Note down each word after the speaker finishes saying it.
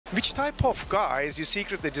Which type of guys you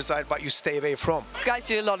secretly decide but you stay away from? Guys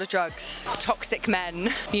do a lot of drugs. Toxic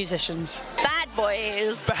men. Musicians. Bad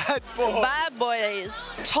boys. Bad boy. Bad boys.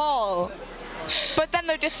 Tall. But then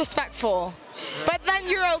they're disrespectful. But then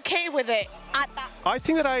you're okay with it at that. I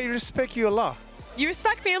think that I respect you a lot. You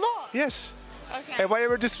respect me a lot. Yes. Okay. Have I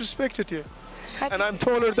ever disrespected you? And I'm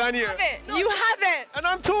taller than you. You haven't. And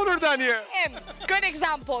I'm taller than you. Him. Good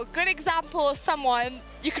example. Good example of someone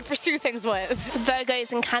you could pursue things with.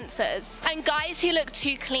 Virgos and Cancers. And guys who look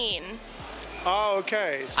too clean. Oh,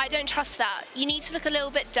 okay. I don't trust that. You need to look a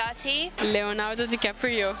little bit dirty. Leonardo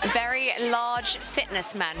DiCaprio. Very large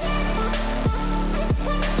fitness men.